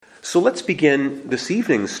So let's begin this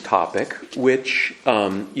evening's topic, which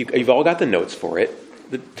you've all got the notes for it.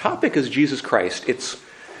 The topic is Jesus Christ.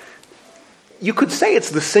 You could say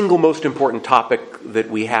it's the single most important topic that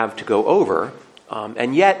we have to go over,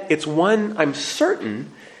 and yet it's one I'm certain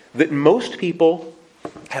that most people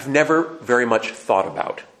have never very much thought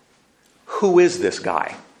about. Who is this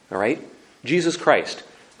guy? All right? Jesus Christ.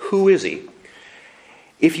 Who is he?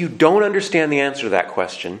 If you don't understand the answer to that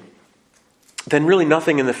question, then really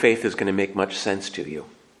nothing in the faith is going to make much sense to you.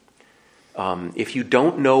 If you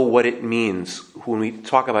don't know what it means when we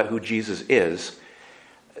talk about who Jesus is,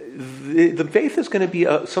 the faith is going to be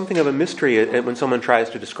something of a mystery when someone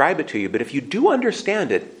tries to describe it to you. But if you do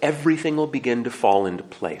understand it, everything will begin to fall into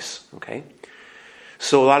place. Okay?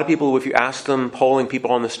 So a lot of people, if you ask them, polling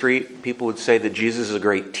people on the street, people would say that Jesus is a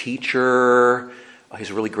great teacher,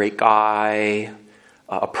 he's a really great guy,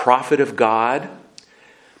 a prophet of God.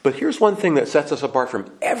 But here's one thing that sets us apart from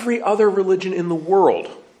every other religion in the world.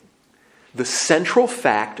 The central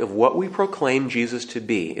fact of what we proclaim Jesus to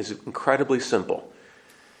be is incredibly simple.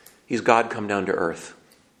 He's God come down to earth.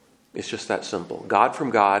 It's just that simple. God from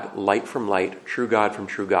God, light from light, true God from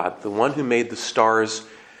true God. The one who made the stars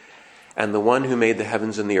and the one who made the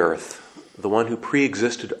heavens and the earth. The one who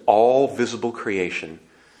pre-existed all visible creation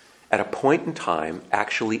at a point in time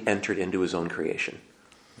actually entered into his own creation.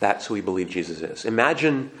 That's who we believe Jesus is.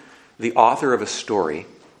 Imagine the author of a story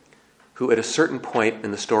who at a certain point in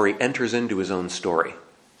the story enters into his own story.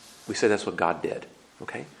 We say that's what God did.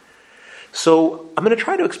 Okay? So I'm going to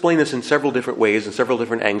try to explain this in several different ways and several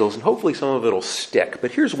different angles, and hopefully some of it will stick.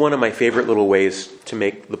 But here's one of my favorite little ways to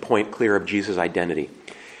make the point clear of Jesus' identity.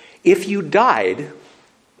 If you died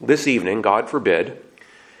this evening, God forbid,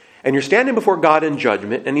 and you're standing before God in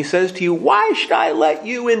judgment, and he says to you, "Why should I let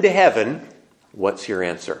you into heaven?" What's your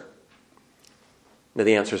answer? Now,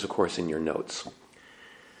 the answer is, of course, in your notes.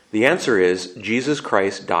 The answer is, Jesus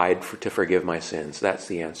Christ died to forgive my sins. That's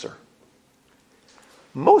the answer.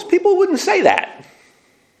 Most people wouldn't say that.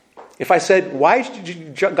 If I said,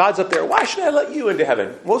 God's up there, why should I let you into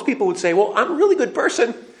heaven? Most people would say, well, I'm a really good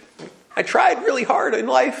person. I tried really hard in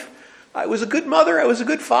life. I was a good mother. I was a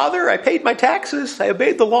good father. I paid my taxes. I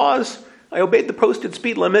obeyed the laws. I obeyed the posted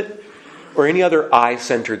speed limit, or any other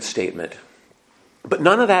I-centered statement. But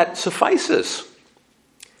none of that suffices.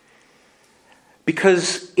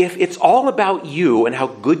 Because if it's all about you and how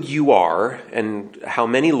good you are and how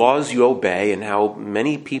many laws you obey and how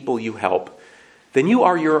many people you help, then you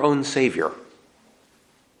are your own savior.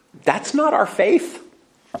 That's not our faith.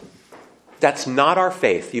 That's not our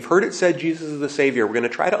faith. You've heard it said Jesus is the Savior. We're going to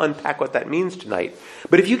try to unpack what that means tonight.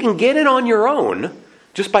 But if you can get it on your own,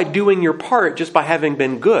 just by doing your part, just by having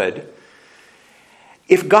been good,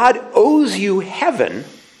 if God owes you heaven,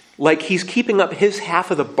 like he's keeping up his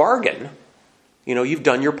half of the bargain, you've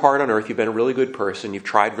done your part on earth, you've been a really good person, you've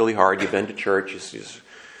tried really hard, you've been to church, you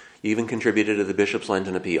even contributed to the Bishop's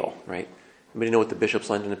Lenten Appeal, right? Anybody know what the Bishop's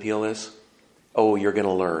Lenten Appeal is? Oh, you're going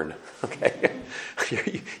to learn, okay?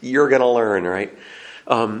 You're going to learn, right?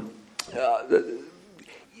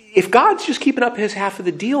 If God's just keeping up his half of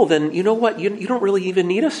the deal, then you know what? You don't really even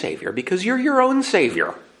need a savior because you're your own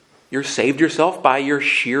savior. You're saved yourself by your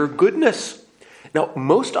sheer goodness. Now,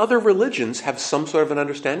 most other religions have some sort of an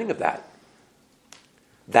understanding of that.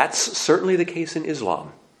 That's certainly the case in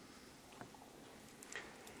Islam.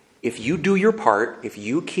 If you do your part, if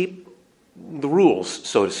you keep the rules,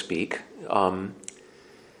 so to speak,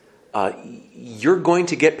 you're going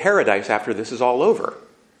to get paradise after this is all over.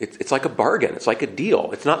 It's like a bargain. It's like a deal.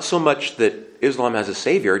 It's not so much that Islam has a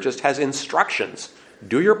savior, it just has instructions.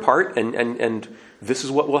 Do your part and this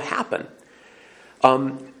is what will happen.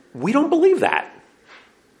 We don't believe that.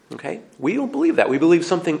 Okay? We don't believe that. We believe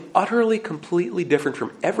something utterly, completely different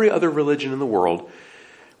from every other religion in the world.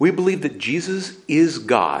 We believe that Jesus is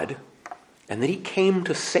God and that he came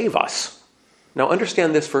to save us. Now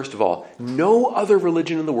understand this first of all. No other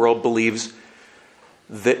religion in the world believes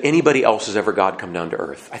that anybody else has ever God come down to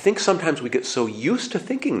earth. I think sometimes we get so used to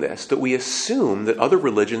thinking this that we assume that other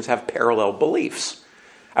religions have parallel beliefs.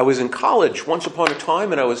 I was in college once upon a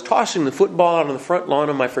time, and I was tossing the football out on the front lawn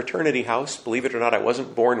of my fraternity house. Believe it or not, I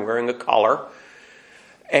wasn't born wearing a collar.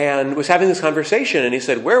 And was having this conversation, and he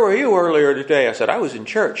said, "Where were you earlier today?" I said, "I was in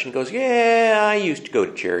church." And he goes, "Yeah, I used to go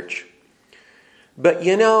to church. But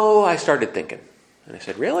I started thinking." And I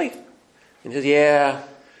said, "Really?" And he says, "Yeah.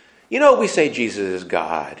 We say Jesus is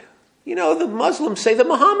God. The Muslims say that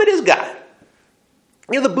Muhammad is God.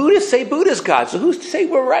 The Buddhists say Buddha's God. So who's to say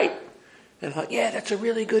we're right?" And I thought, yeah, that's a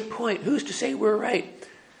really good point. Who's to say we're right?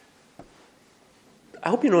 I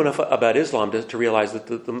hope you know enough about Islam to realize that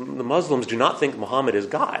the Muslims do not think Muhammad is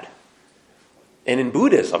God. And in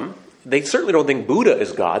Buddhism, they certainly don't think Buddha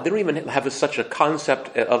is God. They don't even have such a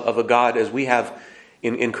concept of a God as we have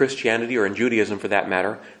in Christianity or in Judaism, for that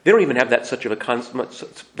matter. They don't even have that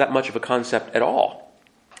much of a concept at all.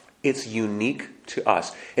 It's unique to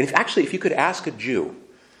us. And if you could ask a Jew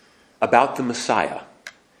about the Messiah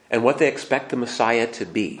and what they expect the Messiah to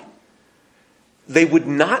be, they would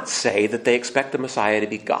not say that they expect the Messiah to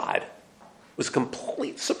be God. It was a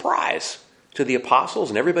complete surprise to the apostles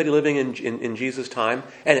and everybody living in Jesus' time,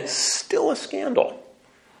 and it's still a scandal.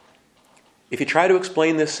 If you try to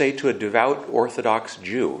explain this, say, to a devout Orthodox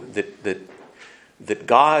Jew, that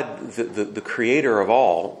God, the creator of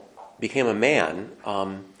all, became a man,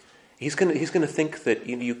 he's going to think that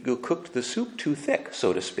you cooked the soup too thick,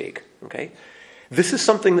 so to speak. Okay, this is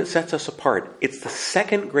something that sets us apart. It's the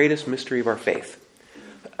second greatest mystery of our faith,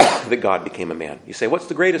 that God became a man. You say, what's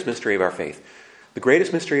the greatest mystery of our faith? The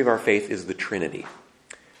greatest mystery of our faith is the Trinity.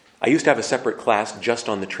 I used to have a separate class just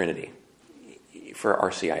on the Trinity for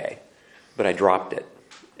RCIA, but I dropped it.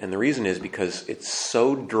 And the reason is because it's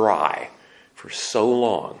so dry for so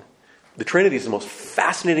long. The Trinity is the most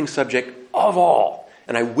fascinating subject of all.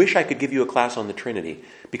 And I wish I could give you a class on the Trinity,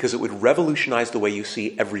 because it would revolutionize the way you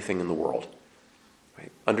see everything in the world.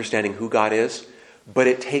 Right? Understanding who God is. But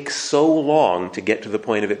it takes so long to get to the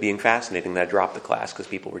point of it being fascinating that I dropped the class because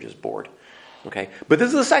people were just bored. Okay? But this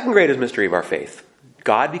is the second greatest mystery of our faith.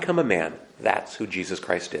 God become a man. That's who Jesus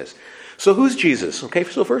Christ is. So who's Jesus? Okay,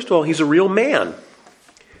 so first of all, he's a real man.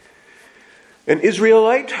 An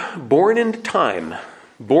Israelite born in time.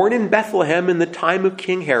 Born in Bethlehem in the time of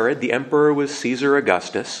King Herod. The emperor was Caesar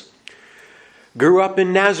Augustus. Grew up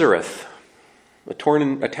in Nazareth, a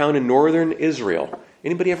town in northern Israel.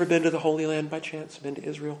 Anybody ever been to the Holy Land by chance? Been to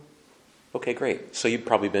Israel? Okay, great. So you've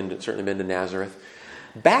probably certainly been to Nazareth.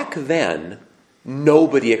 Back then,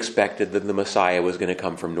 nobody expected that the Messiah was going to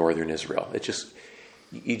come from northern Israel.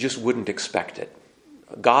 You just wouldn't expect it.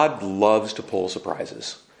 God loves to pull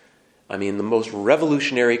surprises. I mean, the most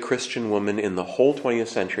revolutionary Christian woman in the whole 20th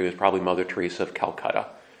century was probably Mother Teresa of Calcutta.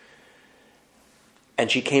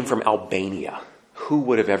 And she came from Albania. Who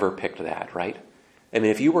would have ever picked that, right? I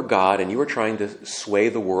mean, if you were God and you were trying to sway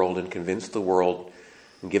the world and convince the world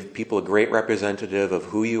and give people a great representative of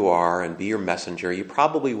who you are and be your messenger, you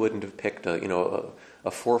probably wouldn't have picked a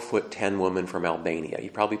 4'10" woman from Albania.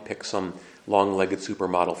 You'd probably pick some long-legged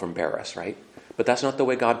supermodel from Paris, right? But that's not the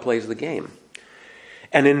way God plays the game.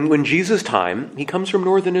 And in Jesus' time, he comes from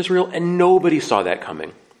northern Israel, and nobody saw that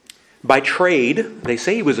coming. By trade, they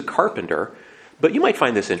say he was a carpenter, but you might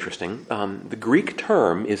find this interesting. The Greek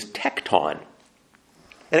term is tekton,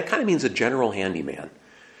 and it kind of means a general handyman.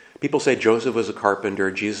 People say Joseph was a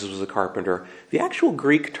carpenter, Jesus was a carpenter. The actual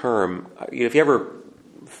Greek term, if you ever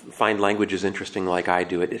find languages interesting like I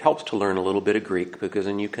do, it helps to learn a little bit of Greek, because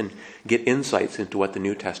then you can get insights into what the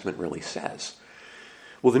New Testament really says.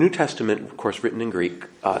 Well, the New Testament, of course, written in Greek,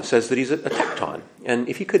 says that he's a tekton. And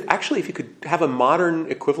if you could have a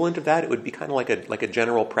modern equivalent of that, it would be kind of like a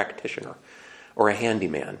general practitioner or a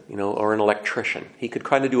handyman, or an electrician. He could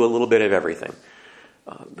kind of do a little bit of everything.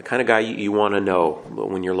 The kind of guy you want to know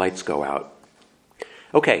when your lights go out.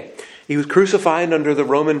 Okay, he was crucified under the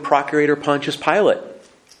Roman procurator Pontius Pilate.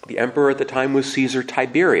 The emperor at the time was Caesar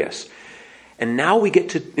Tiberius. And now we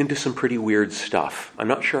get into some pretty weird stuff. I'm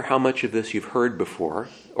not sure how much of this you've heard before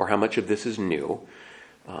or how much of this is new.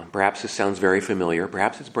 Perhaps this sounds very familiar.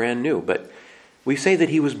 Perhaps it's brand new. But we say that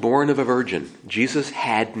he was born of a virgin. Jesus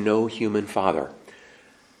had no human father.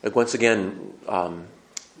 Once again, I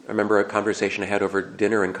remember a conversation I had over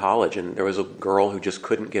dinner in college, and there was a girl who just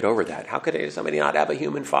couldn't get over that. How could somebody not have a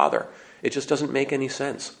human father? It just doesn't make any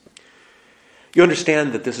sense. You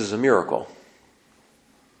understand that this is a miracle.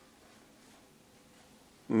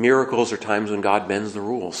 Miracles are times when God bends the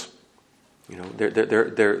rules.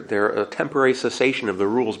 They're a temporary cessation of the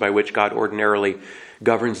rules by which God ordinarily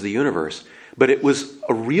governs the universe. But it was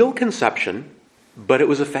a real conception, but it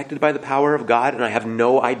was affected by the power of God, and I have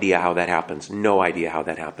no idea how that happens. No idea how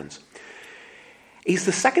that happens. He's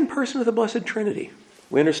the second person of the Blessed Trinity.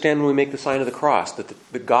 We understand when we make the sign of the cross that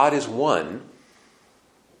the God is one,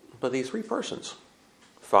 but these three persons: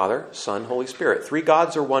 Father, Son, Holy Spirit. Three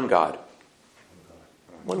gods or one God?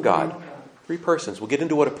 One God. Three persons. We'll get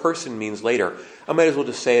into what a person means later. I might as well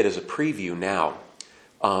just say it as a preview now.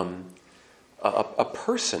 A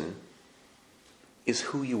person is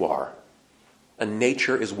who you are. A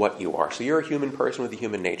nature is what you are. So you're a human person with a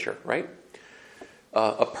human nature, right?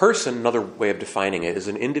 A person, another way of defining it, is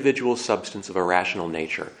an individual substance of a rational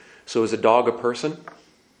nature. So is a dog a person?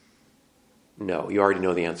 No. You already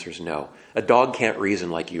know the answer is no. A dog can't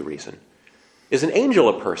reason like you reason. Is an angel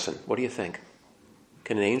a person? What do you think?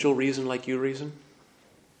 Can an angel reason like you reason?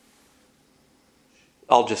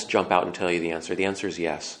 I'll just jump out and tell you the answer. The answer is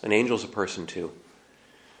yes. An angel's a person too.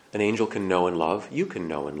 An angel can know and love. You can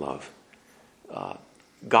know and love.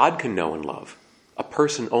 God can know and love. A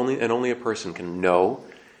person only a person can know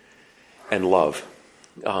and love.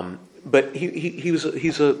 But he's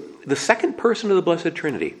the second person of the Blessed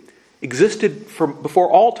Trinity. Existed from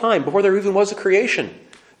before all time, before there even was a creation.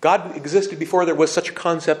 God existed before there was such a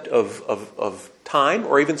concept of time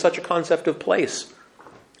or even such a concept of place.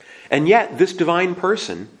 And yet, this divine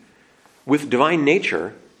person, with divine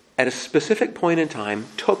nature, at a specific point in time,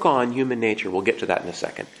 took on human nature. We'll get to that in a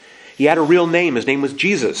second. He had a real name. His name was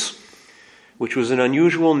Jesus, which was an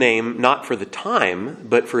unusual name, not for the time,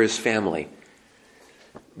 but for his family.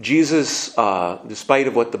 Jesus, despite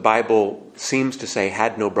of what the Bible seems to say,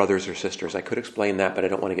 had no brothers or sisters. I could explain that, but I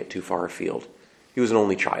don't want to get too far afield. He was an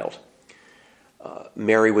only child.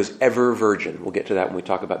 Mary was ever virgin. We'll get to that when we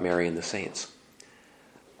talk about Mary and the saints.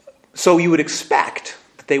 So you would expect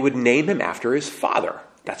that they would name him after his father.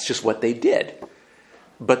 That's just what they did.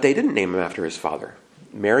 But they didn't name him after his father.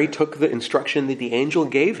 Mary took the instruction that the angel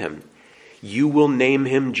gave him. You will name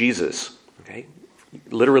him Jesus. Okay?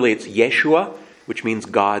 Literally, it's Yeshua, which means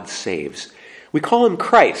God saves. We call him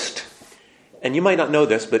Christ. And you might not know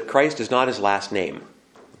this, but Christ is not his last name.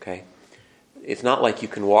 Okay? It's not like you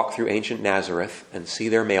can walk through ancient Nazareth and see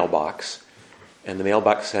their mailbox, and the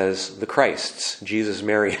mailbox says, the Christs, Jesus,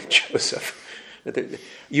 Mary, and Joseph.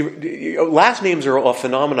 Last names are a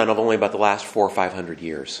phenomenon of only about the last 400 or 500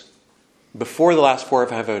 years. Before the last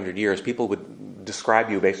 400 or 500 years, people would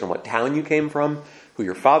describe you based on what town you came from, who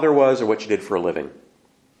your father was, or what you did for a living.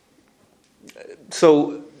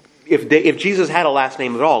 So if Jesus had a last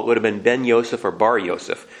name at all, it would have been Ben Yosef or Bar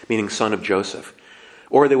Yosef, meaning son of Joseph.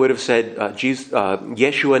 Or they would have said Yeshua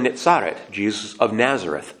Nitzaret, Jesus of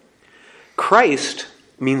Nazareth. Christ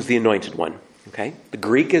means the anointed one. Okay? The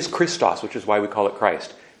Greek is Christos, which is why we call it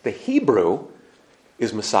Christ. The Hebrew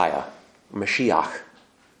is Messiah, Mashiach.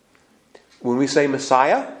 When we say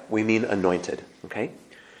Messiah, we mean anointed. Okay?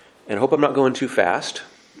 And I hope I'm not going too fast.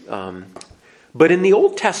 But in the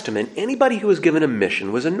Old Testament, anybody who was given a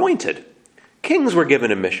mission was anointed. Kings were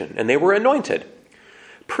given a mission, and they were anointed.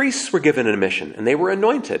 Priests were given a mission, and they were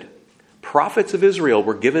anointed. Prophets of Israel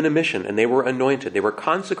were given a mission, and they were anointed. They were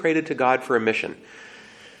consecrated to God for a mission.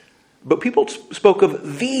 But people spoke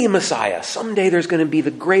of the Messiah. Someday there's going to be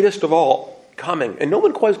the greatest of all coming. And no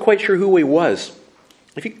one was quite sure who he was.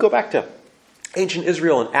 If you could go back to ancient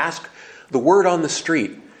Israel and ask the word on the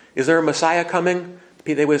street, is there a Messiah coming?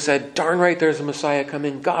 They would have said, darn right there's a Messiah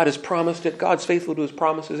coming. God has promised it. God's faithful to his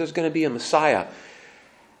promises. There's going to be a Messiah.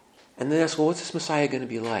 And then ask, well, what's this Messiah going to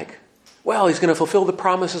be like? Well, he's going to fulfill the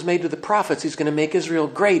promises made to the prophets. He's going to make Israel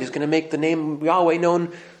great. He's going to make the name of Yahweh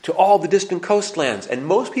known to all the distant coastlands. And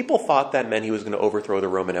most people thought that meant he was going to overthrow the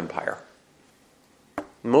Roman Empire.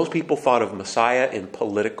 Most people thought of Messiah in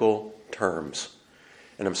political terms.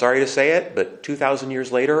 And I'm sorry to say it, but 2,000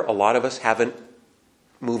 years later, a lot of us haven't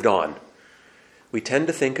moved on. We tend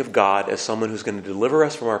to think of God as someone who's going to deliver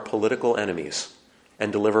us from our political enemies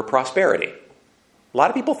and deliver prosperity. A lot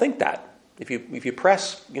of people think that. If you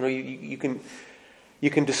press, you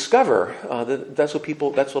can discover that's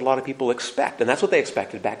what a lot of people expect, and that's what they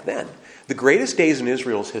expected back then. The greatest days in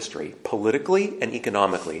Israel's history, politically and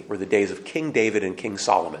economically, were the days of King David and King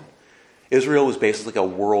Solomon. Israel was basically a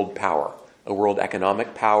world power, a world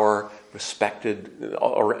economic power, respected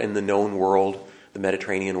in the known world, the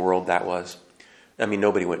Mediterranean world that was. I mean,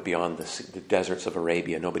 nobody went beyond the deserts of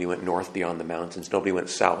Arabia. Nobody went north beyond the mountains. Nobody went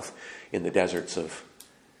south in the deserts of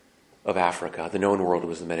Africa. The known world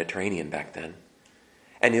was the Mediterranean back then.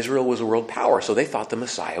 And Israel was a world power, so they thought the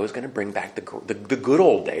Messiah was going to bring back the good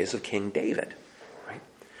old days of King David. Right?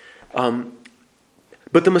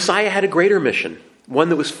 But the Messiah had a greater mission, one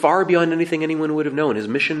that was far beyond anything anyone would have known. His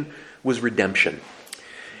mission was redemption.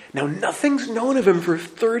 Now, nothing's known of him for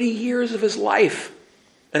 30 years of his life.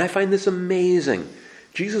 And I find this amazing.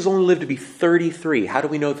 Jesus only lived to be 33. How do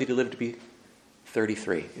we know that he lived to be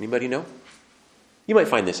 33? Anybody know? You might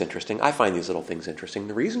find this interesting. I find these little things interesting.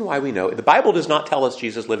 The reason why we know, the Bible does not tell us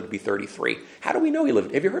Jesus lived to be 33. How do we know he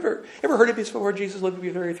lived? Have you ever heard of this before? Jesus lived to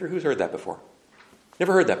be 33. Who's heard that before?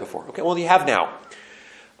 Never heard that before. Okay, well, you have now.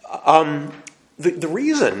 The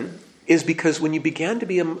reason is because when you began to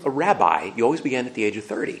be a rabbi, you always began at the age of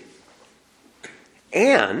 30.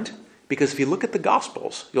 And because if you look at the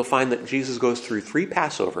Gospels, you'll find that Jesus goes through 3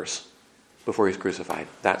 Passovers before he's crucified.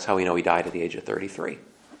 That's how we know he died at the age of 33.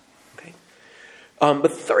 Okay,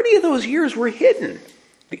 but 30 of those years were hidden.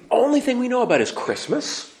 The only thing we know about is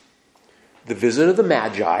Christmas, the visit of the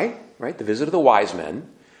Magi, right? The visit of the wise men.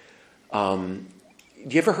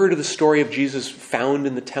 you ever heard of the story of Jesus found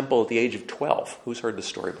in the temple at the age of 12? Who's heard this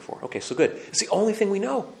story before? Okay, so good. It's the only thing we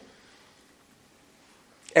know.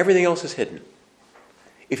 Everything else is hidden.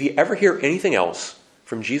 If you ever hear anything else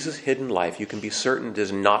from Jesus' hidden life, you can be certain it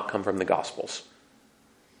does not come from the Gospels.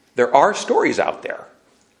 There are stories out there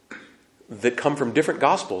that come from different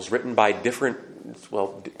Gospels written by different,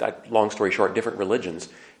 well, long story short, different religions,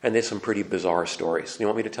 and there's some pretty bizarre stories. You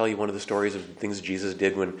want me to tell you one of the stories of things Jesus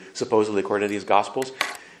did when, supposedly according to these Gospels?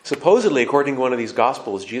 Supposedly, according to one of these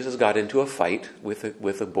Gospels, Jesus got into a fight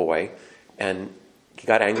with a boy, and he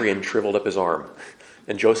got angry and shriveled up his arm.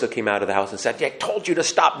 And Joseph came out of the house and said, "I told you to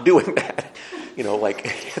stop doing that." Like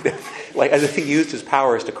as if he used his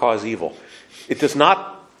powers to cause evil. It does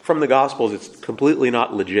not, from the Gospels, it's completely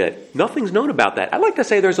not legit. Nothing's known about that. I'd like to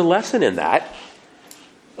say there's a lesson in that.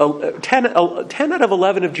 10 out of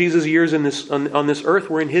 11 of Jesus' years on this earth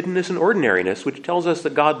were in hiddenness and ordinariness, which tells us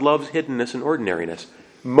that God loves hiddenness and ordinariness.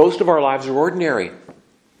 Most of our lives are ordinary.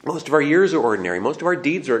 Most of our years are ordinary. Most of our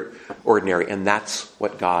deeds are ordinary. And that's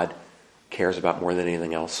what God cares about more than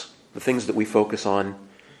anything else. The things that we focus on,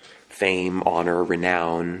 fame, honor,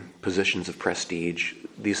 renown, positions of prestige,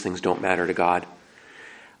 these things don't matter to God.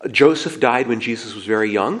 Joseph died when Jesus was very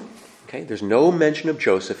young. Okay, there's no mention of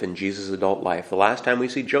Joseph in Jesus' adult life. The last time we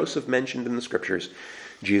see Joseph mentioned in the scriptures,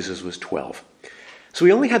 Jesus was 12. So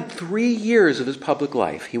he only had 3 years of his public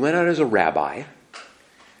life. He went out as a rabbi,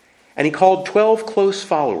 and he called 12 close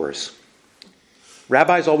followers.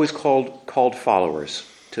 Rabbis always called followers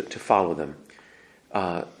to follow them.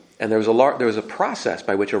 And there was a process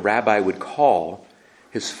by which a rabbi would call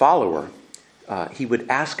his follower. He would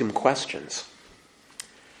ask him questions.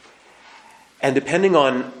 And depending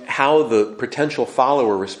on how the potential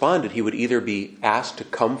follower responded, he would either be asked to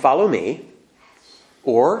come follow me,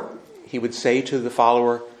 or he would say to the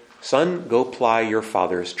follower, "Son, go ply your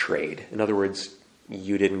father's trade." In other words,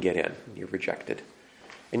 you didn't get in. You're rejected.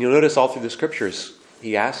 And you'll notice all through the scriptures,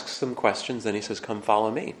 he asks them questions, then he says, "Come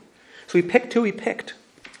follow me." So he picked who he picked.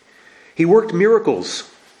 He worked miracles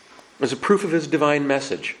as a proof of his divine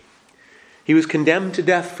message. He was condemned to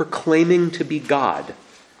death for claiming to be God.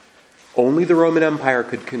 Only the Roman Empire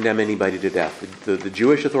could condemn anybody to death. The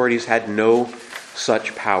Jewish authorities had no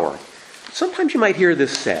such power. Sometimes you might hear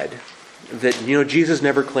this said, that Jesus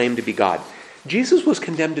never claimed to be God. Jesus was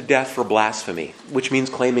condemned to death for blasphemy, which means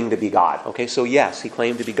claiming to be God. Okay, so yes, he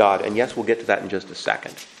claimed to be God, and yes, we'll get to that in just a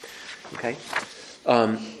second. Okay,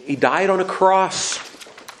 he died on a cross,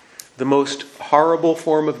 the most horrible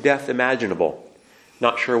form of death imaginable.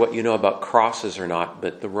 Not sure what you know about crosses or not,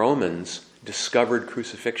 but the Romans discovered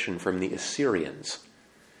crucifixion from the Assyrians.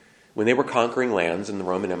 When they were conquering lands and the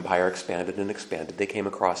Roman Empire expanded and expanded, they came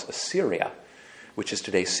across Assyria, which is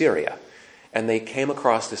today Syria. And they came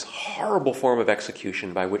across this horrible form of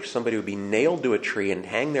execution by which somebody would be nailed to a tree and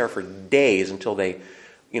hang there for days until they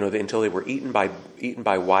were eaten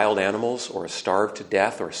by wild animals or starved to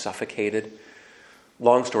death or suffocated.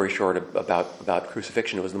 Long story short about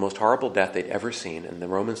crucifixion, it was the most horrible death they'd ever seen. And the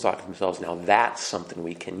Romans thought to themselves, now that's something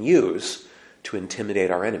we can use to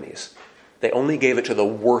intimidate our enemies. They only gave it to the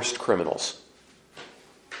worst criminals.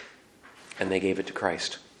 And they gave it to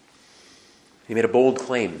Christ. He made a bold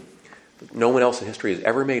claim that no one else in history has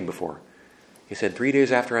ever made before. He said, 3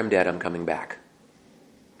 days after I'm dead, I'm coming back.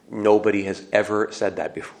 Nobody has ever said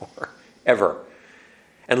that before. Ever.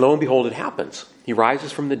 And lo and behold, it happens. He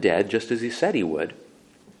rises from the dead, just as he said he would.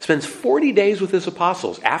 Spends 40 days with his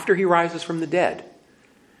apostles after he rises from the dead.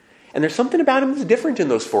 And there's something about him that's different in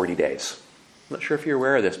those 40 days. I'm not sure if you're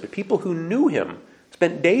aware of this, but people who knew him,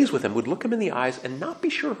 spent days with him, would look him in the eyes and not be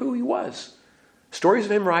sure who he was. Stories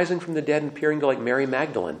of him rising from the dead and appearing to like Mary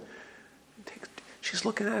Magdalene. She's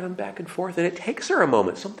looking at him back and forth, and it takes her a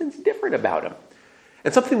moment. Something's different about him.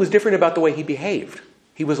 And something was different about the way he behaved.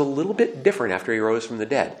 He was a little bit different after he rose from the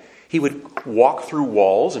dead. He would walk through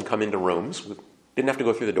walls and come into rooms. Didn't have to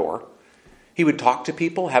go through the door. He would talk to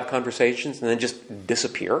people, have conversations, and then just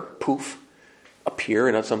disappear, poof, appear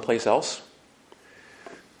in someplace else.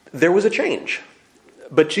 There was a change.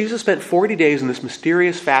 But Jesus spent 40 days in this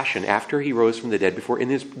mysterious fashion after he rose from the dead, before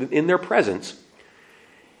in their presence,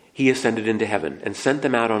 he ascended into heaven and sent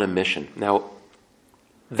them out on a mission. Now,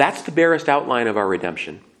 that's the barest outline of our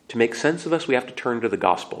redemption. To make sense of us, we have to turn to the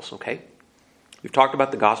Gospels, okay? We've talked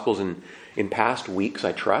about the Gospels in past weeks,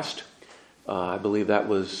 I trust. I believe that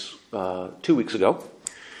was 2 weeks ago.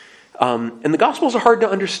 And the Gospels are hard to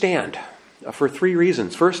understand for 3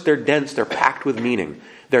 reasons. First, they're dense. They're packed with meaning.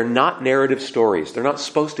 They're not narrative stories. They're not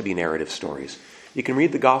supposed to be narrative stories. You can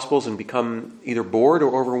read the Gospels and become either bored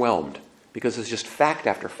or overwhelmed because it's just fact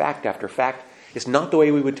after fact after fact. It's not the way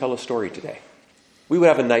we would tell a story today. We would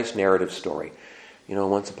have a nice narrative story.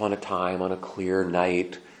 once upon a time on a clear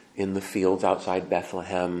night in the fields outside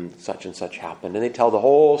Bethlehem, such and such happened. And they tell the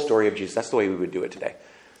whole story of Jesus. That's the way we would do it today.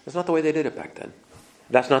 That's not the way they did it back then.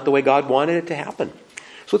 That's not the way God wanted it to happen.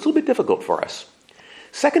 So it's a little bit difficult for us.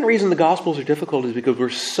 Second reason the Gospels are difficult is because we're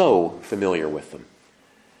so familiar with them.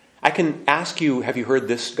 I can ask you, have you heard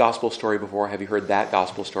this gospel story before? Have you heard that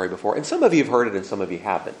gospel story before? And some of you have heard it and some of you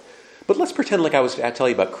haven't. But let's pretend like I was to tell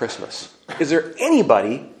you about Christmas. Is there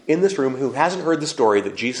anybody in this room who hasn't heard the story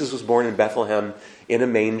that Jesus was born in Bethlehem in a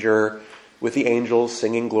manger with the angels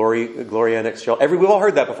singing Gloria in Excelsis? We've all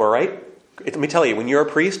heard that before, right? Let me tell you, when you're a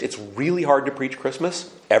priest, it's really hard to preach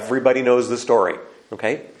Christmas. Everybody knows the story,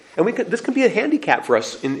 okay? And this can be a handicap for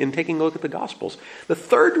us in taking a look at the Gospels. The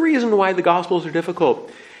third reason why the Gospels are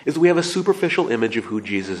difficult is we have a superficial image of who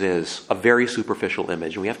Jesus is, a very superficial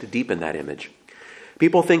image, and we have to deepen that image.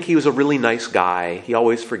 People think he was a really nice guy. He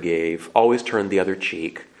always forgave, always turned the other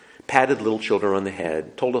cheek, patted little children on the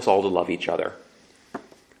head, told us all to love each other.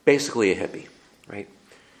 Basically a hippie, right?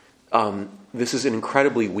 This is an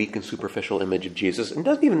incredibly weak and superficial image of Jesus and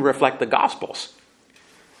doesn't even reflect the Gospels.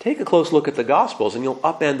 Take a close look at the Gospels and you'll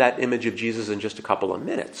upend that image of Jesus in just a couple of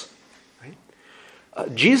minutes.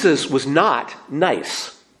 Right? Jesus was not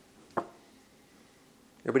nice.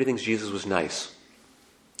 Everybody thinks Jesus was nice.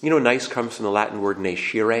 Nice comes from the Latin word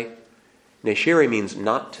nescire. Nescire means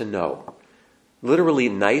not to know. Literally,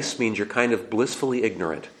 nice means you're kind of blissfully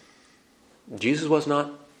ignorant. Jesus was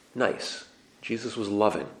not nice. Jesus was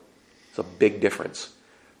loving. It's a big difference.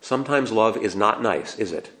 Sometimes love is not nice,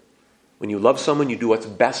 is it? When you love someone, you do what's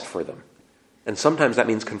best for them. And sometimes that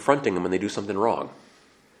means confronting them when they do something wrong.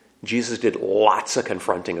 Jesus did lots of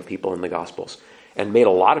confronting of people in the Gospels and made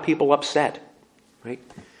a lot of people upset. Right?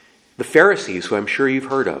 The Pharisees, who I'm sure you've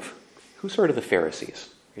heard of. Who's heard of the Pharisees?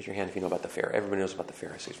 Raise your hand if you know about the Pharisees. Everybody knows about the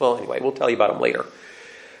Pharisees. Well, anyway, we'll tell you about them later.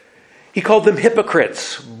 He called them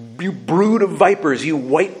hypocrites. You brood of vipers, you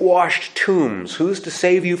whitewashed tombs. Who's to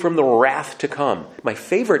save you from the wrath to come? My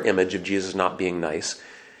favorite image of Jesus not being nice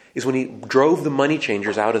is when he drove the money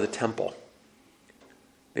changers out of the temple.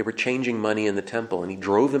 They were changing money in the temple, and he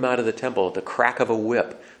drove them out of the temple at the crack of a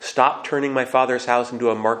whip. Stop turning my Father's house into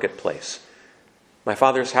a marketplace. My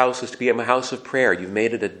Father's house is to be a house of prayer. You've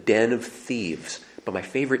made it a den of thieves. But my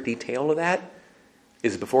favorite detail of that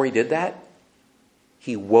is before he did that,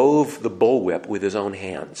 he wove the bullwhip with his own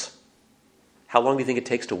hands. How long do you think it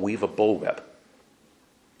takes to weave a bullwhip?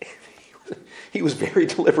 He was very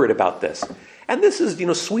deliberate about this. And this is,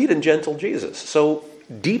 sweet and gentle Jesus. So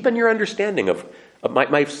deepen your understanding of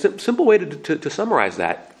my simple way to summarize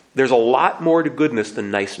that. There's a lot more to goodness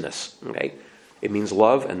than niceness, okay? It means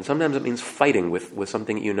love, and sometimes it means fighting with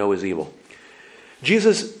something that you know is evil.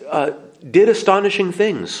 Jesus did astonishing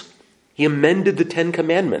things. He amended the 10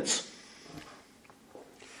 Commandments.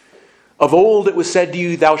 Of old it was said to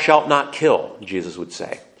you, thou shalt not kill, Jesus would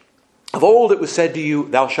say. Of old it was said to you,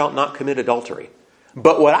 thou shalt not commit adultery.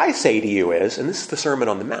 But what I say to you is, and this is the Sermon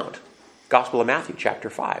on the Mount, Gospel of Matthew, chapter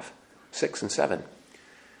 5, 6 and 7.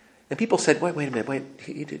 And people said, wait a minute,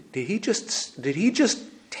 did he just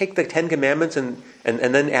take the 10 Commandments and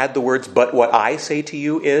then add the words, but what I say to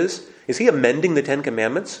you is he amending the 10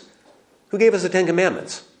 Commandments? Who gave us the 10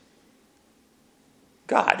 Commandments?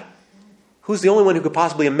 God. Who's the only one who could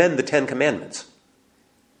possibly amend the 10 Commandments?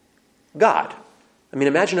 God. I mean,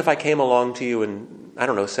 imagine if I came along to you and,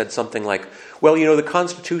 said something like, well, the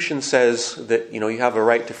Constitution says that, you have a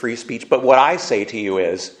right to free speech, but what I say to you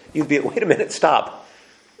is, you'd be, wait a minute, stop.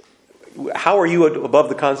 How are you above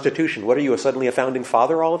the Constitution? What are you, suddenly a founding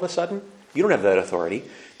father all of a sudden? You don't have that authority.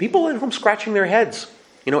 People at home scratching their heads,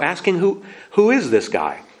 asking who is this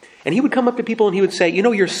guy? And he would come up to people and he would say,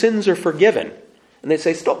 your sins are forgiven. And they'd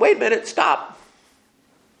say, stop, wait a minute, stop.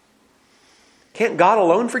 Can't God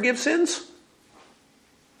alone forgive sins?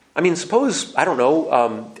 I mean, suppose, I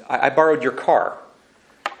borrowed your car,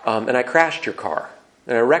 and I crashed your car,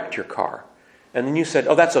 and I wrecked your car. And then you said,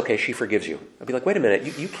 oh, that's okay, she forgives you. I'd be like, wait a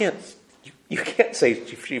minute, you can't say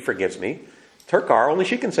she forgives me. It's her car, only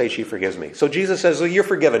she can say she forgives me. So Jesus says, you're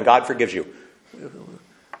forgiven, God forgives you.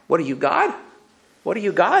 What are you, God? What are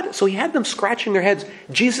you, God? So he had them scratching their heads.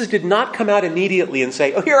 Jesus did not come out immediately and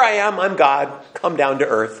say, oh, here I am, I'm God, come down to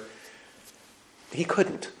earth. He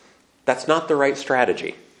couldn't. That's not the right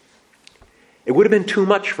strategy. It would have been too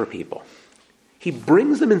much for people. He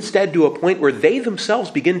brings them instead to a point where they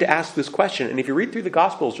themselves begin to ask this question. And if you read through the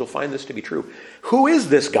Gospels, you'll find this to be true. Who is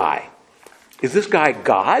this guy? Is this guy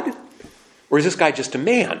God? Or is this guy just a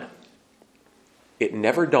man? It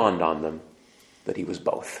never dawned on them that he was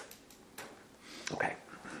both. Okay.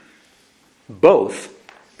 Both,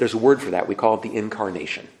 there's a word for that. We call it the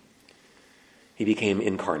incarnation. He became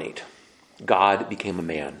incarnate. God became a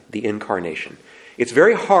man, the incarnation. It's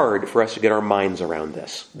very hard for us to get our minds around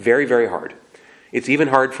this. Very, very hard. It's even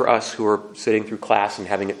hard for us who are sitting through class and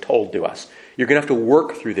having it told to us. You're going to have to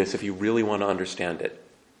work through this if you really want to understand it.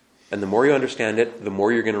 And the more you understand it, the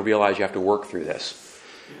more you're going to realize you have to work through this.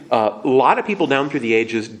 A lot of people down through the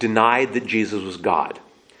ages denied that Jesus was God.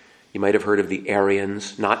 You might have heard of the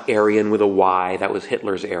Arians, not Aryan with a Y, that was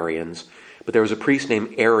Hitler's Aryans. But there was a priest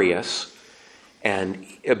named Arius, and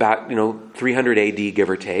about 300 AD, give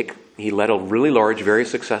or take, he led a really large, very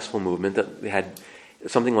successful movement that had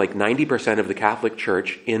something like 90% of the Catholic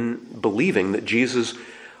Church in believing that Jesus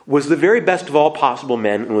was the very best of all possible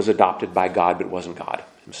men and was adopted by God, but wasn't God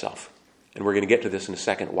himself. And we're going to get to this in a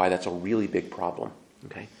second, why that's a really big problem.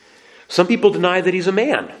 Okay? Some people deny that he's a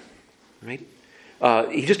man. Right?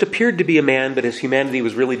 He just appeared to be a man, but his humanity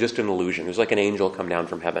was really just an illusion. It was like an angel come down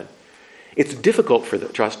from heaven. It's difficult for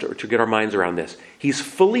us to get our minds around this. He's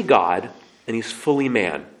fully God and he's fully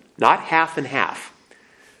man, not half and half.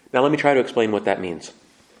 Now let me try to explain what that means.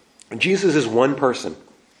 Jesus is one person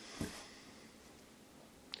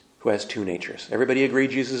who has two natures. Everybody agree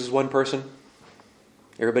Jesus is one person?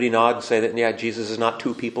 Everybody nod, say that, yeah, Jesus is not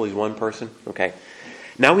two people, he's one person? Okay.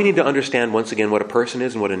 Now we need to understand once again what a person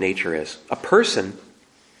is and what a nature is. A person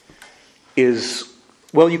is,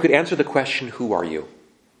 well, you could answer the question, who are you?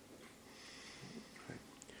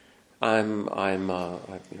 I'm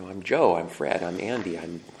Joe, I'm Fred, I'm Andy,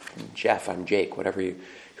 I'm Jeff, I'm Jake, whatever you,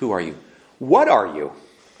 who are you? What are you?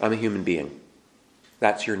 I'm a human being.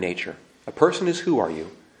 That's your nature. A person is who are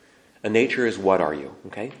you? A nature is what are you?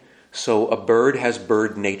 Okay? So a bird has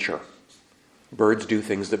bird nature. Birds do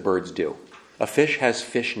things that birds do. A fish has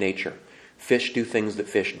fish nature. Fish do things that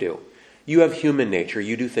fish do. You have human nature.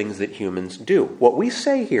 You do things that humans do. What we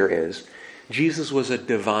say here is Jesus was a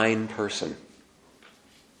divine person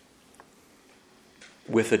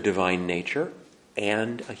with a divine nature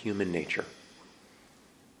and a human nature.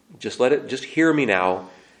 Just hear me now,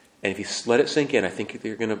 and if you let it sink in, I think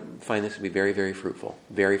you're going to find this to be very, very fruitful.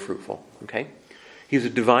 Very fruitful. Okay? He's a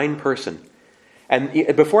divine person. And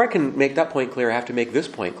before I can make that point clear, I have to make this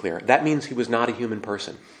point clear. That means he was not a human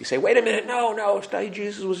person. You say, wait a minute, no,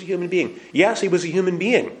 Jesus was a human being. Yes, he was a human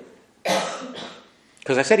being.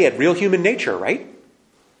 Because I said he had real human nature, right?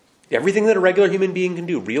 Everything that a regular human being can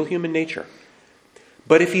do, real human nature.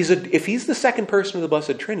 But if he's the second person of the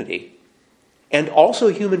Blessed Trinity, and also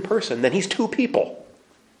a human person, then he's two people.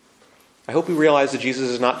 I hope we realize that Jesus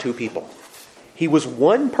is not two people. He was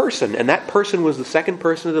one person, and that person was the second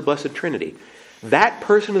person of the Blessed Trinity. That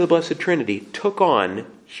person of the Blessed Trinity took on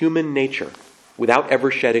human nature without ever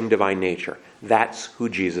shedding divine nature. That's who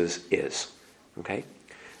Jesus is. Okay?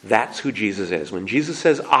 That's who Jesus is. When Jesus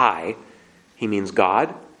says I, he means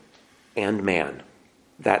God and man.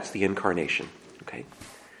 That's the incarnation. Okay?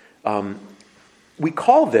 We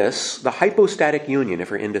call this the hypostatic union,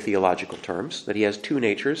 if we're into theological terms, that he has two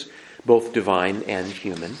natures, both divine and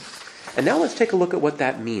human. And now let's take a look at what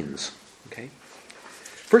that means. Okay?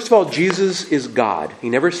 First of all, Jesus is God. He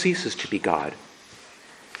never ceases to be God.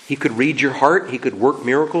 He could read your heart. He could work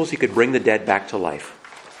miracles. He could bring the dead back to life.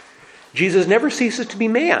 Jesus never ceases to be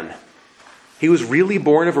man. He was really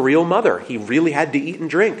born of a real mother. He really had to eat and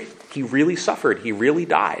drink. He really suffered. He really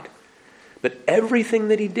died. But everything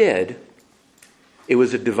that he did, it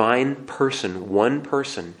was a divine person, one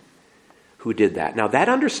person, who did that. Now that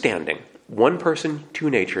understanding, one person, two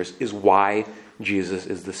natures, is why Jesus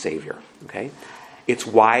is the Savior. Okay? It's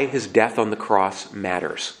why his death on the cross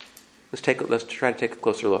matters. Let's try to take a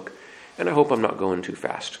closer look. And I hope I'm not going too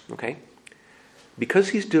fast. Okay? Because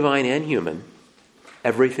he's divine and human,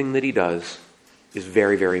 everything that he does is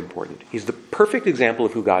very, very important. He's the perfect example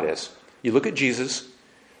of who God is. You look at Jesus,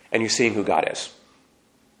 and you're seeing who God is.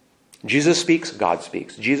 Jesus speaks, God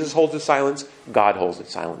speaks. Jesus holds his silence, God holds his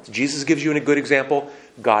silence. Jesus gives you a good example,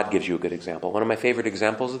 God gives you a good example. One of my favorite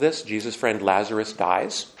examples of this, Jesus' friend Lazarus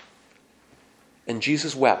dies, and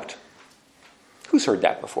Jesus wept. Who's heard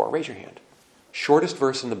that before? Raise your hand. Shortest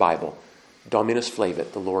verse in the Bible, Dominus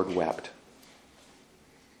flavit, the Lord wept.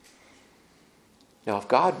 Now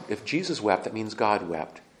if Jesus wept, that means God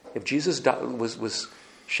wept. If Jesus was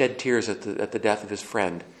shed tears at the death of his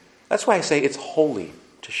friend, that's why I say it's holy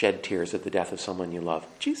to shed tears at the death of someone you love.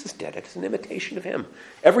 Jesus did it. It's an imitation of him.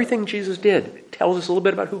 Everything Jesus did tells us a little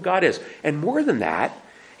bit about who God is. And more than that,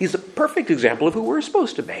 he's a perfect example of who we're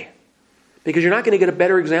supposed to be. Because you're not going to get a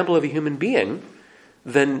better example of a human being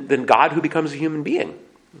than God who becomes a human being.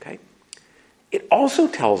 Okay? It also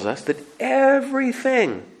tells us that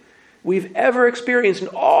everything we've ever experienced in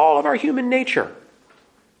all of our human nature,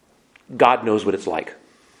 God knows what it's like.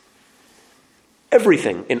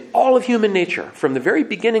 Everything in all of human nature, from the very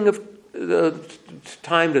beginning of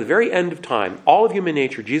time to the very end of time, all of human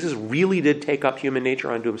nature, Jesus really did take up human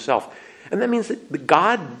nature onto himself. And that means that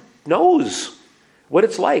God knows what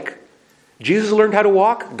it's like. Jesus learned how to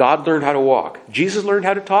walk, God learned how to walk. Jesus learned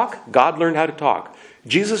how to talk, God learned how to talk.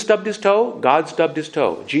 Jesus stubbed his toe, God stubbed his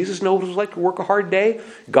toe. Jesus knows what it's like to work a hard day,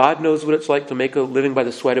 God knows what it's like to make a living by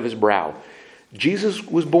the sweat of his brow. Jesus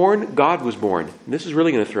was born, God was born. And this is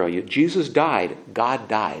really going to throw you. Jesus died, God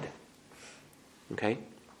died. Okay?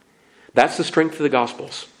 That's the strength of the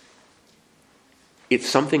Gospels. It's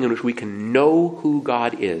something in which we can know who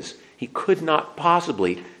God is. He could not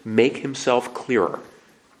possibly make himself clearer.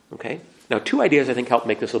 Okay? Now, two ideas I think help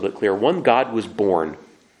make this a little bit clearer. One, God was born.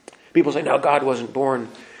 People say, no, God wasn't born.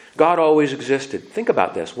 God always existed. Think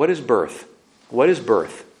about this. What is birth? What is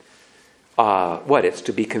birth? It's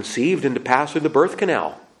to be conceived and to pass through the birth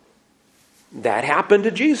canal. That happened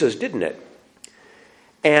to Jesus, didn't it?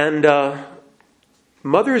 And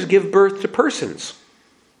mothers give birth to persons,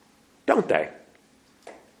 don't they?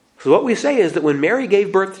 So what we say is that when Mary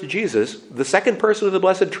gave birth to Jesus, the second person of the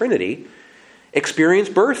Blessed Trinity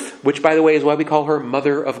experienced birth, which, by the way, is why we call her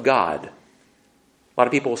Mother of God. A lot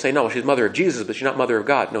of people will say, no, she's Mother of Jesus, but she's not Mother of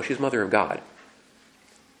God. No, she's Mother of God.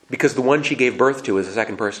 Because the one she gave birth to is the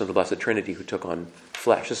second person of the Blessed Trinity who took on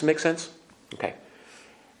flesh. Does this make sense? Okay.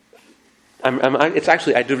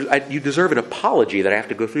 You deserve an apology that I have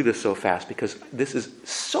to go through this so fast, because this is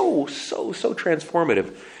so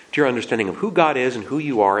transformative to your understanding of who God is and who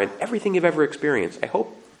you are and everything you've ever experienced. I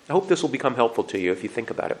hope this will become helpful to you if you think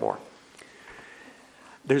about it more.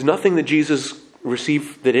 There's nothing that Jesus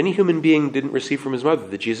received, that any human being didn't receive from his mother,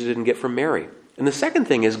 that Jesus didn't get from Mary. And the second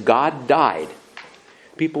thing is God died.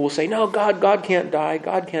 People will say, no, God can't die.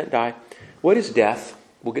 God can't die. What is death?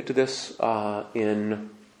 We'll get to this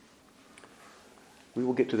we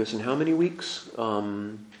will get to this in how many weeks?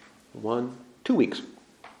 2 weeks.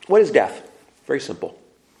 What is death? Very simple.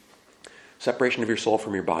 Separation of your soul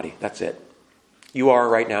from your body. That's it. You are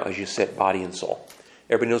right now, as you sit, body and soul.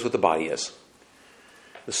 Everybody knows what the body is.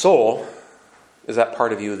 The soul is that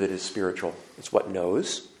part of you that is spiritual. It's what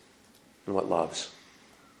knows and what loves,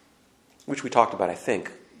 which we talked about, I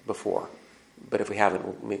think, before. But if we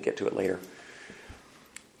haven't, we'll get to it later.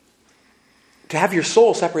 To have your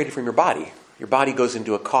soul separated from your body goes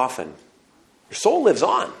into a coffin. Your soul lives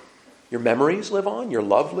on. Your memories live on. Your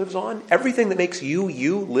love lives on. Everything that makes you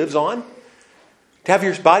lives on. To have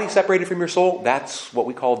your body separated from your soul, that's what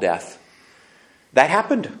we call death. That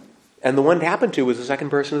happened. And the one it happened to was the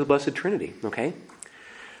second person of the Blessed Trinity. Okay?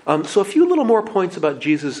 So a few little more points about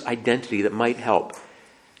Jesus' identity that might help.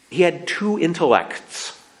 He had two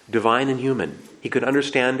intellects, divine and human. He could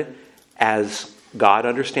understand as God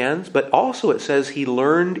understands, but also it says he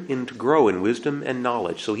learned to grow in wisdom and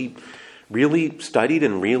knowledge. So he really studied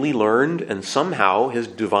and really learned, and somehow his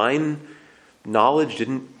divine knowledge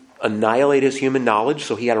didn't annihilate his human knowledge,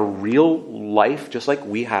 so he had a real life, just like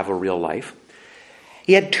we have a real life.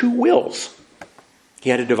 He had two wills. He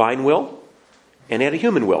had a divine will and he had a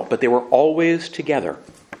human will, but they were always together.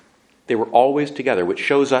 They were always together, which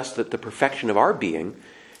shows us that the perfection of our being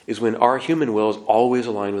is when our human will is always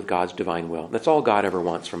aligned with God's divine will. That's all God ever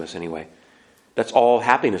wants from us anyway. That's all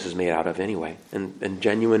happiness is made out of anyway. And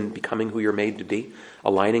genuine becoming who you're made to be,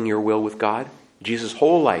 aligning your will with God. Jesus'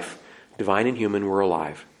 whole life, divine and human, were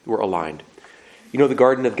aligned. You know the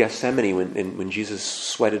Garden of Gethsemane when Jesus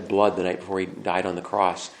sweated blood the night before he died on the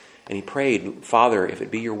cross, and he prayed, Father, if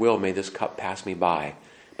it be your will, may this cup pass me by,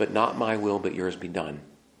 but not my will, but yours be done.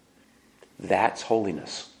 That's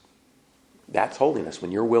holiness. That's holiness,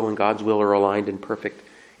 when your will and God's will are aligned in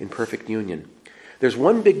perfect union. There's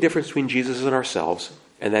one big difference between Jesus and ourselves,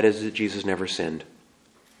 and that is that Jesus never sinned.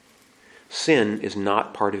 Sin is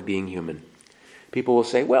not part of being human. People will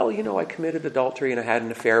say, well, I committed adultery and I had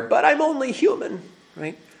an affair, but I'm only human,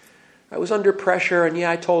 right? I was under pressure and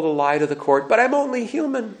I told a lie to the court, but I'm only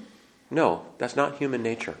human. No, that's not human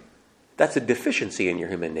nature. That's a deficiency in your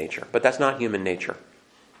human nature, but that's not human nature.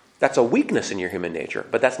 That's a weakness in your human nature,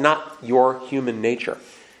 but that's not your human nature.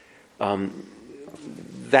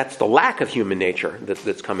 That's the lack of human nature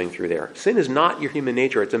that's coming through there. Sin is not your human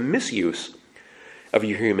nature. It's a misuse of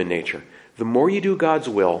your human nature. The more you do God's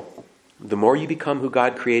will, the more you become who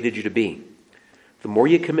God created you to be. The more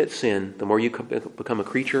you commit sin, the more you become a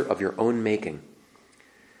creature of your own making.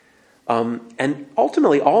 And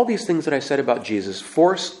ultimately, all these things that I said about Jesus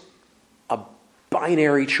force a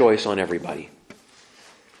binary choice on everybody.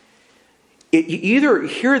 You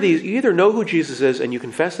either know who Jesus is and you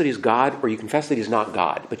confess that he's God, or you confess that he's not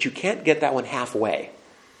God. But you can't get that one halfway.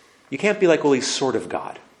 You can't be like, well, he's sort of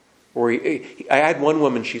God. Or I had one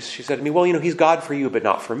woman, she said to me, well, he's God for you, but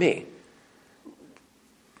not for me.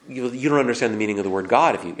 you don't understand the meaning of the word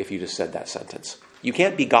God if you just said that sentence. You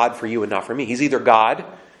can't be God for you and not for me. He's either God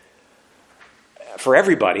for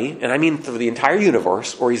everybody, and I mean for the entire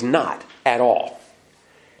universe, or he's not at all.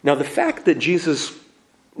 Now, the fact that Jesus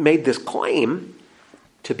made this claim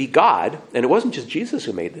to be God, and it wasn't just Jesus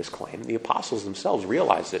who made this claim, the apostles themselves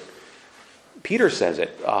realized it. Peter says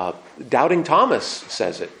it, doubting Thomas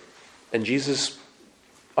says it, and Jesus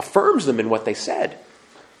affirms them in what they said.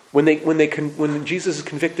 When Jesus is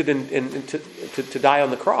convicted to die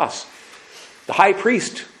on the cross, the high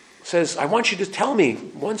priest says, I want you to tell me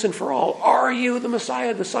once and for all, are you the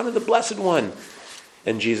Messiah, the Son of the Blessed One?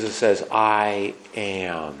 And Jesus says, I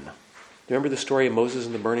am. Remember the story of Moses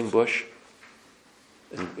in the burning bush?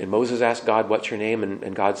 And Moses asked God, what's your name?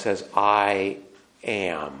 And God says, I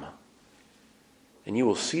am. And you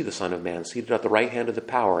will see the Son of Man seated at the right hand of the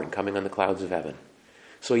power and coming on the clouds of heaven.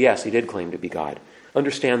 So yes, he did claim to be God.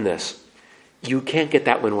 Understand this. You can't get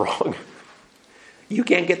that one wrong. You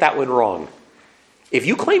can't get that one wrong. If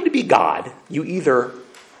you claim to be God, you either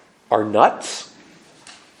are nuts,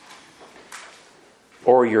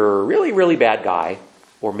 or you're a really, really bad guy,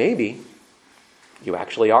 or maybe you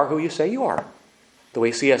actually are who you say you are. The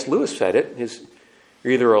way C.S. Lewis said it is,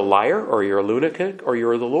 you're either a liar, or you're a lunatic, or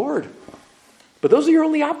you're the Lord. But those are your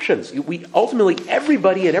only options. Ultimately,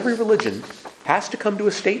 everybody in every religion has to come to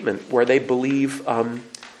a statement where they believe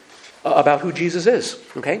about who Jesus is.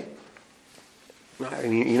 Okay? I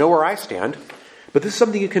mean, you know where I stand. But this is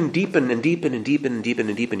something you can deepen and deepen and deepen and deepen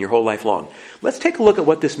and deepen your whole life long. Let's take a look at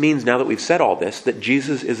what this means now that we've said all this, that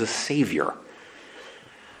Jesus is a Savior.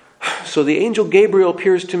 So the angel Gabriel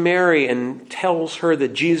appears to Mary and tells her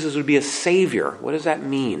that Jesus would be a Savior. What does that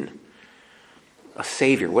mean? A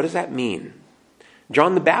Savior. What does that mean?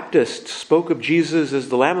 John the Baptist spoke of Jesus as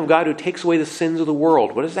the Lamb of God who takes away the sins of the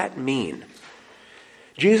world. What does that mean?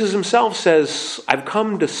 Jesus himself says, I've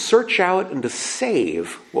come to search out and to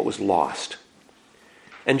save what was lost.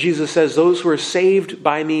 And Jesus says, those who are saved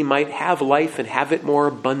by me might have life and have it more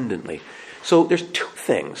abundantly. So there's two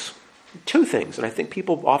things, and I think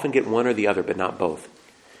people often get one or the other, but not both.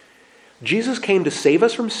 Jesus came to save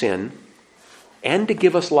us from sin and to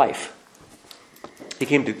give us life. He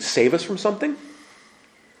came to save us from something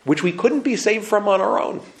which we couldn't be saved from on our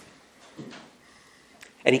own.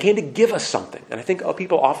 And he came to give us something. And I think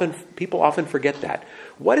people often forget that.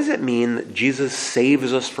 What does it mean that Jesus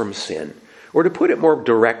saves us from sin? Or to put it more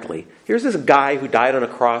directly, here's this guy who died on a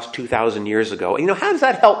cross 2,000 years ago. And, how does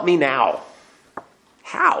that help me now?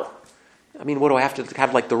 How? I mean, what do I have to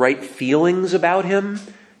have, like, the right feelings about him?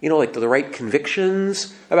 Like the right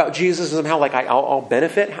convictions about Jesus? And somehow, like, I'll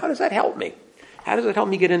benefit? How does that help me? How does it help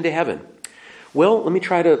me get into heaven? Well, let me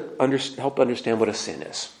try to help understand what a sin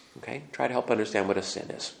is. Okay? Try to help understand what a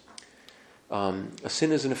sin is. A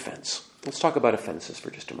sin is an offense. Let's talk about offenses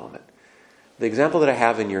for just a moment. The example that I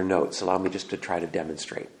have in your notes allow me just to try to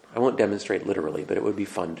demonstrate. I won't demonstrate literally, but it would be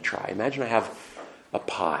fun to try. Imagine I have a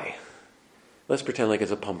pie. Let's pretend like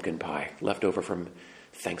it's a pumpkin pie left over from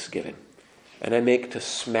Thanksgiving. And I make to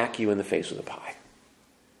smack you in the face with a pie.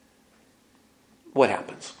 What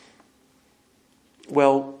happens?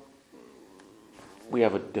 Well, we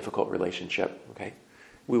have a difficult relationship, okay?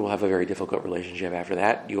 We will have a very difficult relationship after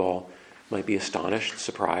that. You all might be astonished,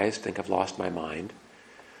 surprised, think I've lost my mind.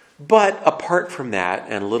 But apart from that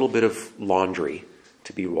and a little bit of laundry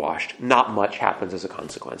to be washed, not much happens as a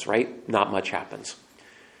consequence, right? Not much happens.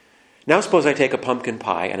 Now suppose I take a pumpkin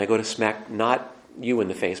pie and I go to smack, not you in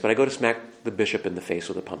the face, but I go to smack the bishop in the face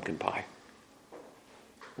with a pumpkin pie.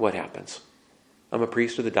 What happens? I'm a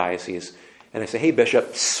priest of the diocese and I say, hey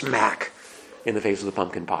bishop, smack in the face with a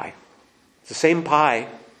pumpkin pie. It's the same pie,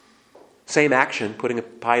 same action, putting a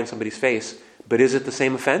pie in somebody's face, but is it the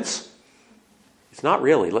same offense? It's not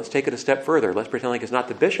really. Let's take it a step further. Let's pretend like it's not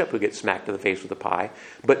the bishop who gets smacked in the face with a pie,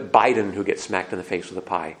 but Biden who gets smacked in the face with a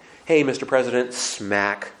pie. Hey, Mr. President,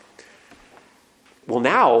 smack. Well,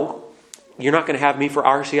 now, you're not going to have me for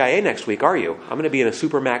RCIA next week, are you? I'm going to be in a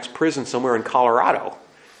supermax prison somewhere in Colorado,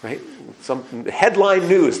 right? Some headline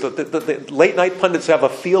news. The late night pundits have a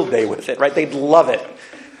field day with it, right? They'd love it.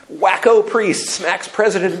 Wacko priest smacks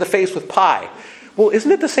president in the face with pie. Well,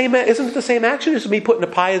 isn't it the same action as me putting a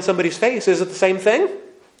pie in somebody's face? Is it the same thing?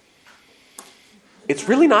 It's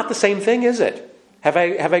really not the same thing, is it? Have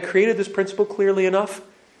I created this principle clearly enough?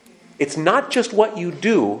 It's not just what you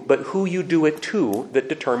do, but who you do it to that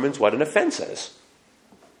determines what an offense is.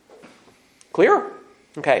 Clear?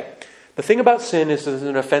 Okay. The thing about sin is that it's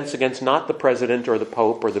an offense against not the president or the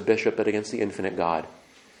pope or the bishop, but against the infinite God.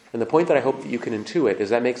 And the point that I hope that you can intuit is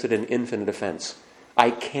that makes it an infinite offense.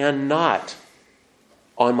 I cannot,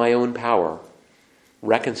 on my own power,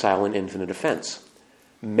 reconcile an infinite offense.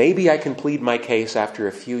 Maybe I can plead my case after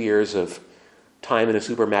a few years of time in a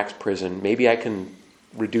supermax prison. Maybe I can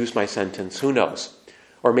reduce my sentence. Who knows?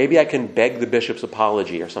 Or maybe I can beg the bishop's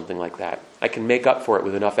apology or something like that. I can make up for it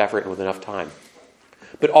with enough effort and with enough time.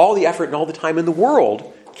 But all the effort and all the time in the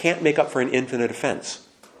world can't make up for an infinite offense.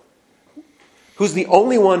 Who's the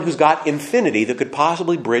only one who's got infinity that could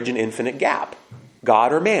possibly bridge an infinite gap?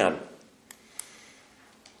 God or man?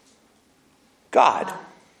 God.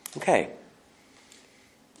 Okay.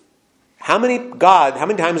 How many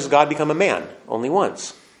times has God become a man? Only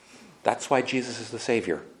once. That's why Jesus is the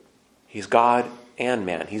Savior. He's God and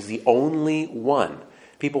man. He's the only one.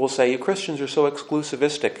 People will say, you Christians are so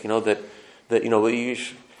exclusivistic,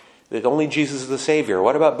 that only Jesus is the Savior.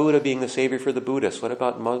 What about Buddha being the Savior for the Buddhists? What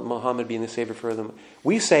about Muhammad being the Savior for them?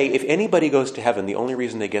 We say if anybody goes to heaven, the only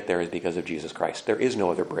reason they get there is because of Jesus Christ. There is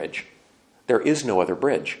no other bridge. There is no other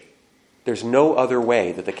bridge. There's no other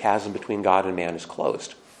way that the chasm between God and man is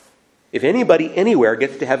closed. If anybody anywhere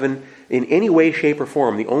gets to heaven in any way, shape, or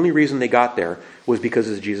form, the only reason they got there was because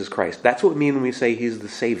of Jesus Christ. That's what we mean when we say he's the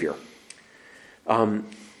Savior. And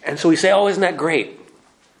so we say, oh, isn't that great?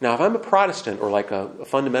 Now, if I'm a Protestant or like a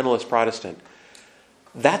fundamentalist Protestant,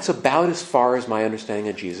 that's about as far as my understanding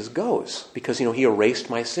of Jesus goes. Because, he erased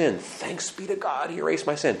my sin. Thanks be to God, he erased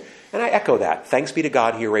my sin. And I echo that. Thanks be to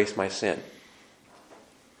God, he erased my sin.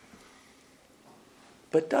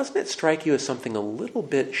 But doesn't it strike you as something a little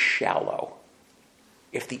bit shallow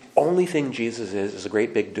if the only thing Jesus is a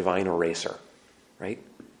great big divine eraser, right?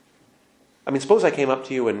 I mean, suppose I came up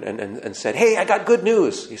to you and said, hey, I got good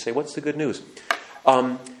news. You say, what's the good news?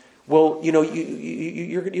 Well,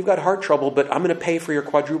 you've got heart trouble, but I'm going to pay for your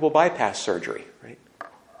quadruple bypass surgery, right?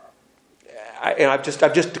 I've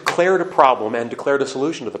just declared a problem and declared a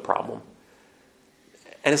solution to the problem.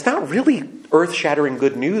 And it's not really earth-shattering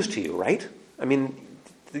good news to you, right? I mean,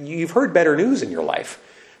 you've heard better news in your life.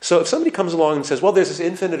 So if somebody comes along and says, well, there's this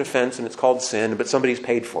infinite offense and it's called sin, but somebody's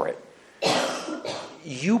paid for it,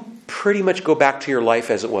 you pretty much go back to your life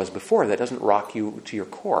as it was before. That doesn't rock you to your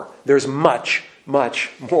core. There's much, much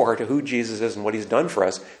more to who Jesus is and what he's done for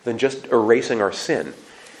us than just erasing our sin.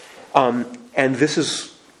 And this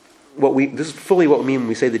is fully what we mean when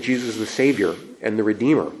we say that Jesus is the Savior and the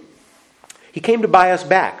Redeemer. He came to buy us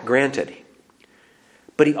back, granted.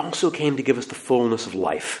 But he also came to give us the fullness of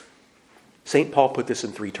life. St. Paul put this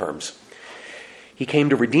in 3 terms. He came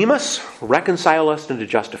to redeem us, reconcile us, and to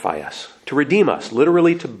justify us. To redeem us,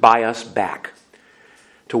 literally to buy us back.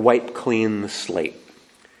 To wipe clean the slate.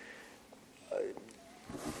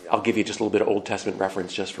 I'll give you just a little bit of Old Testament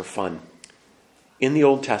reference just for fun. In the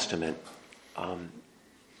Old Testament,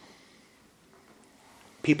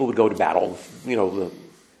 people would go to battle. The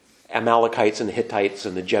Amalekites and the Hittites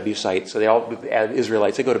and the Jebusites, so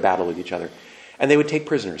Israelites, they go to battle with each other. And they would take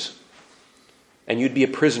prisoners. And you'd be a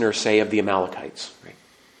prisoner, say, of the Amalekites. Right?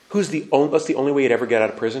 What's the only way you'd ever get out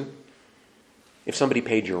of prison? If somebody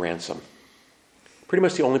paid your ransom. Pretty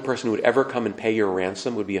much the only person who would ever come and pay your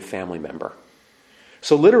ransom would be a family member.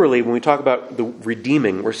 So literally, when we talk about the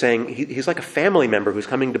redeeming, we're saying he's like a family member who's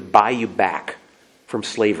coming to buy you back from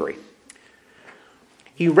slavery.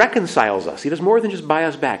 He reconciles us. He does more than just buy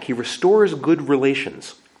us back. He restores good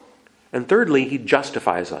relations. And thirdly, he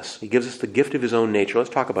justifies us. He gives us the gift of his own nature. Let's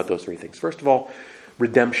talk about those 3 things. First of all,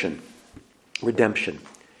 redemption. Redemption.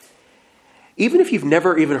 Even if you've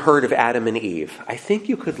never even heard of Adam and Eve, I think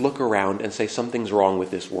you could look around and say something's wrong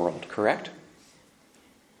with this world, correct?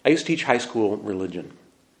 I used to teach high school religion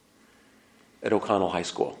at O'Connell High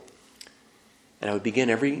School. And I would begin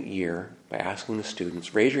every year by asking the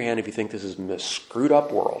students, raise your hand if you think this is a screwed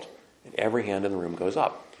up world. And every hand in the room goes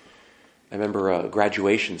up. I remember a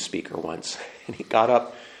graduation speaker once, and he got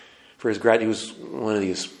up for his he was one of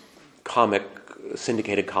these comic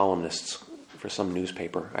syndicated columnists for some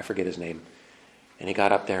newspaper. I forget his name. And he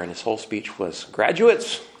got up there, and his whole speech was,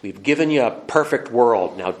 graduates, we've given you a perfect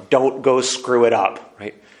world. Now don't go screw it up,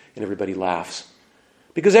 right? And everybody laughs.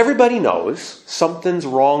 Because everybody knows something's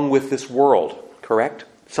wrong with this world, correct?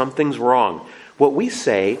 Something's wrong. What we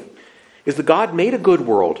say is that God made a good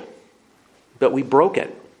world, but we broke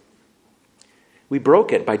it. We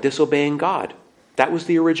broke it by disobeying God. That was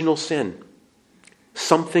the original sin.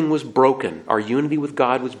 Something was broken. Our unity with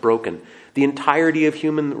God was broken. The entirety of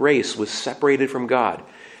human race was separated from God.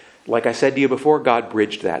 Like I said to you before, God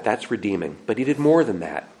bridged that. That's redeeming. But he did more than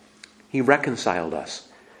that. He reconciled us.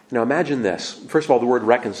 Now imagine this. First of all, the word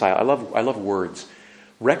reconcile. I love words.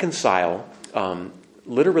 Reconcile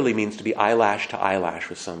literally means to be eyelash to eyelash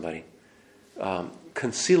with somebody.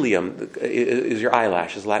 Concilium is your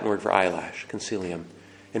eyelash, is the Latin word for eyelash. Concilium.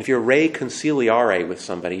 And if you're re conciliare with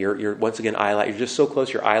somebody, you're once again you're just so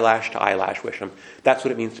close, you're eyelash to eyelash with them. That's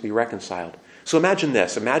what it means to be reconciled. So imagine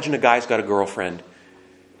this. Imagine a guy's got a girlfriend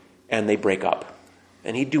and they break up.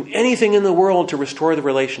 And he'd do anything in the world to restore the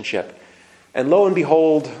relationship. And lo and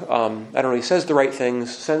behold, he says the right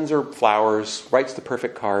things, sends her flowers, writes the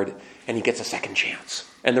perfect card, and he gets a second chance.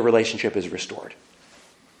 And the relationship is restored.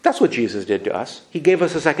 That's what Jesus did to us. He gave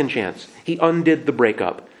us a second chance. He undid the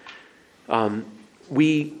breakup.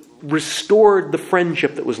 We restored the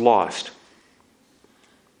friendship that was lost.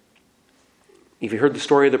 If you heard the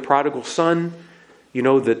story of the prodigal son, you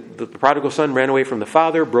know that the prodigal son ran away from the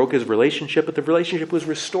father, broke his relationship, but the relationship was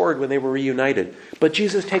restored when they were reunited. But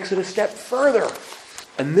Jesus takes it a step further.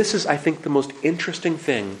 And this is, I think, the most interesting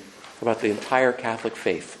thing about the entire Catholic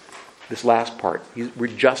faith. This last part. We're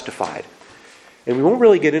justified. And we won't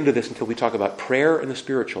really get into this until we talk about prayer and the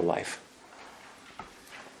spiritual life.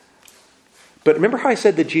 But remember how I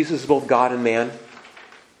said that Jesus is both God and man?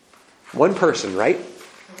 One person, right?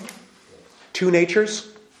 Two natures.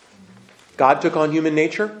 God took on human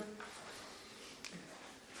nature.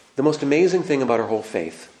 The most amazing thing about our whole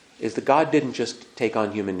faith is that God didn't just take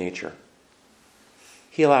on human nature.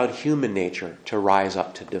 He allowed human nature to rise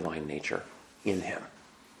up to divine nature in him.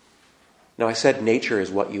 Now I said nature is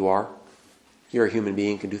what you are. You're a human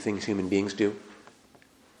being, can do things human beings do.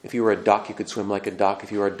 If you were a duck, you could swim like a duck.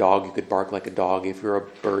 If you were a dog, you could bark like a dog. If you were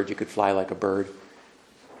a bird, you could fly like a bird.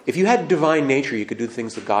 If you had divine nature, you could do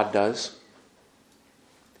things that God does.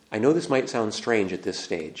 I know this might sound strange at this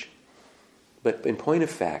stage, but in point of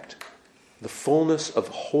fact, the fullness of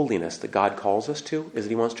holiness that God calls us to is that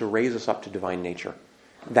he wants to raise us up to divine nature.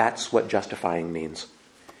 That's what justifying means.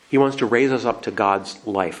 He wants to raise us up to God's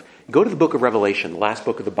life. Go to the book of Revelation, the last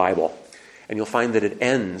book of the Bible, and you'll find that it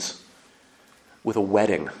ends with a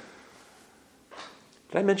wedding.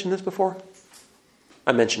 Did I mention this before?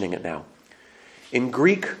 I'm mentioning it now. In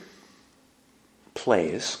Greek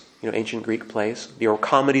plays, ancient Greek plays, there were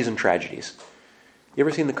comedies and tragedies. You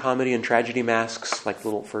ever seen the comedy and tragedy masks, like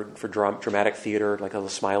little for dramatic theater, like a little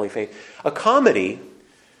smiley face? A comedy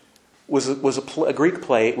was a Greek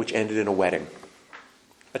play which ended in a wedding.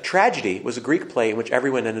 A tragedy was a Greek play in which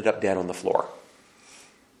everyone ended up dead on the floor.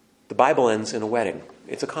 The Bible ends in a wedding.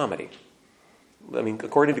 It's a comedy. I mean,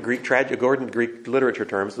 according to Greek literature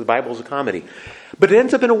terms, the Bible is a comedy. But it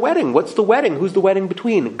ends up in a wedding. What's the wedding? Who's the wedding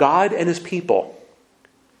between? God and his people.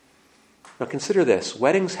 Now consider this.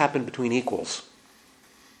 Weddings happen between equals.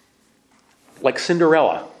 Like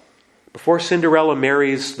Cinderella. Before Cinderella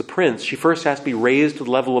marries the prince, she first has to be raised to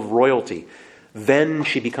the level of royalty. Then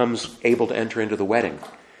she becomes able to enter into the wedding.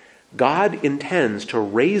 God intends to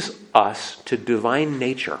raise us to divine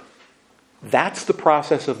nature. That's the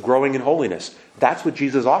process of growing in holiness. That's what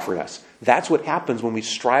Jesus offered us. That's what happens when we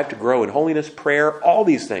strive to grow in holiness, prayer, all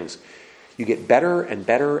these things. You get better and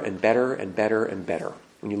better and better and better and better.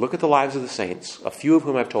 When you look at the lives of the saints, a few of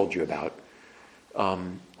whom I've told you about,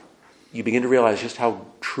 you begin to realize just how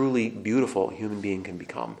truly beautiful a human being can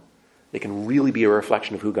become. They can really be a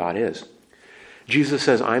reflection of who God is. Jesus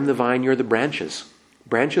says, I'm the vine, you're the branches.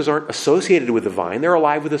 Branches aren't associated with the vine. They're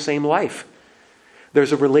alive with the same life.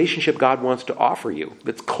 There's a relationship God wants to offer you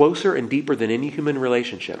that's closer and deeper than any human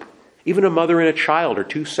relationship. Even a mother and a child are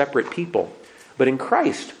two separate people. But in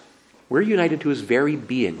Christ, we're united to his very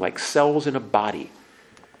being, like cells in a body.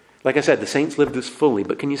 Like I said, the saints live this fully.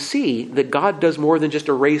 But can you see that God does more than just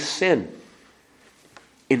erase sin?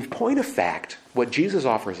 In point of fact, what Jesus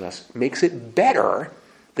offers us makes it better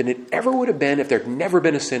than it ever would have been if there'd never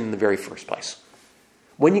been a sin in the very first place.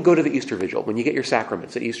 When you go to the Easter Vigil, when you get your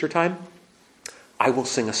sacraments at Easter time, I will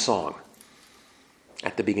sing a song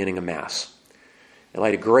at the beginning of Mass. I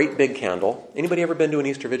light a great big candle. Anybody ever been to an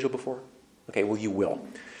Easter Vigil before? Okay, well, you will.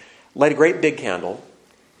 Light a great big candle,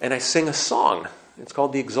 and I sing a song. It's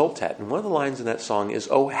called the Exultet. And one of the lines in that song is,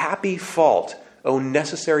 "O happy fault, O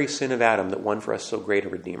necessary sin of Adam that won for us so great a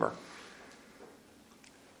Redeemer."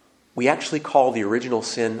 We actually call the original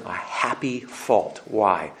sin a happy fault.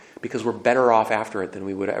 Why? Because we're better off after it than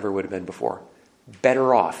we would have been before.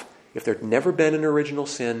 Better off. If there'd never been an original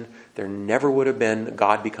sin, there never would have been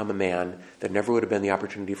God become a man. There never would have been the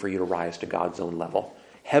opportunity for you to rise to God's own level.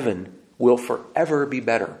 Heaven will forever be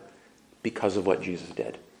better because of what Jesus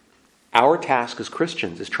did. Our task as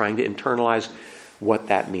Christians is trying to internalize what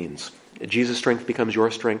that means. Jesus' strength becomes your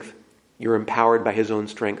strength. You're empowered by his own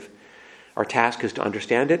strength. Our task is to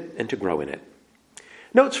understand it and to grow in it.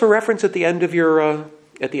 Notes for reference at the end of your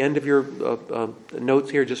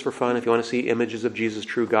notes here, just for fun. If you want to see images of Jesus,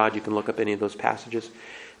 true God, you can look up any of those passages.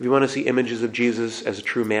 If you want to see images of Jesus as a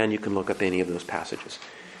true man, you can look up any of those passages.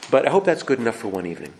 But I hope that's good enough for one evening.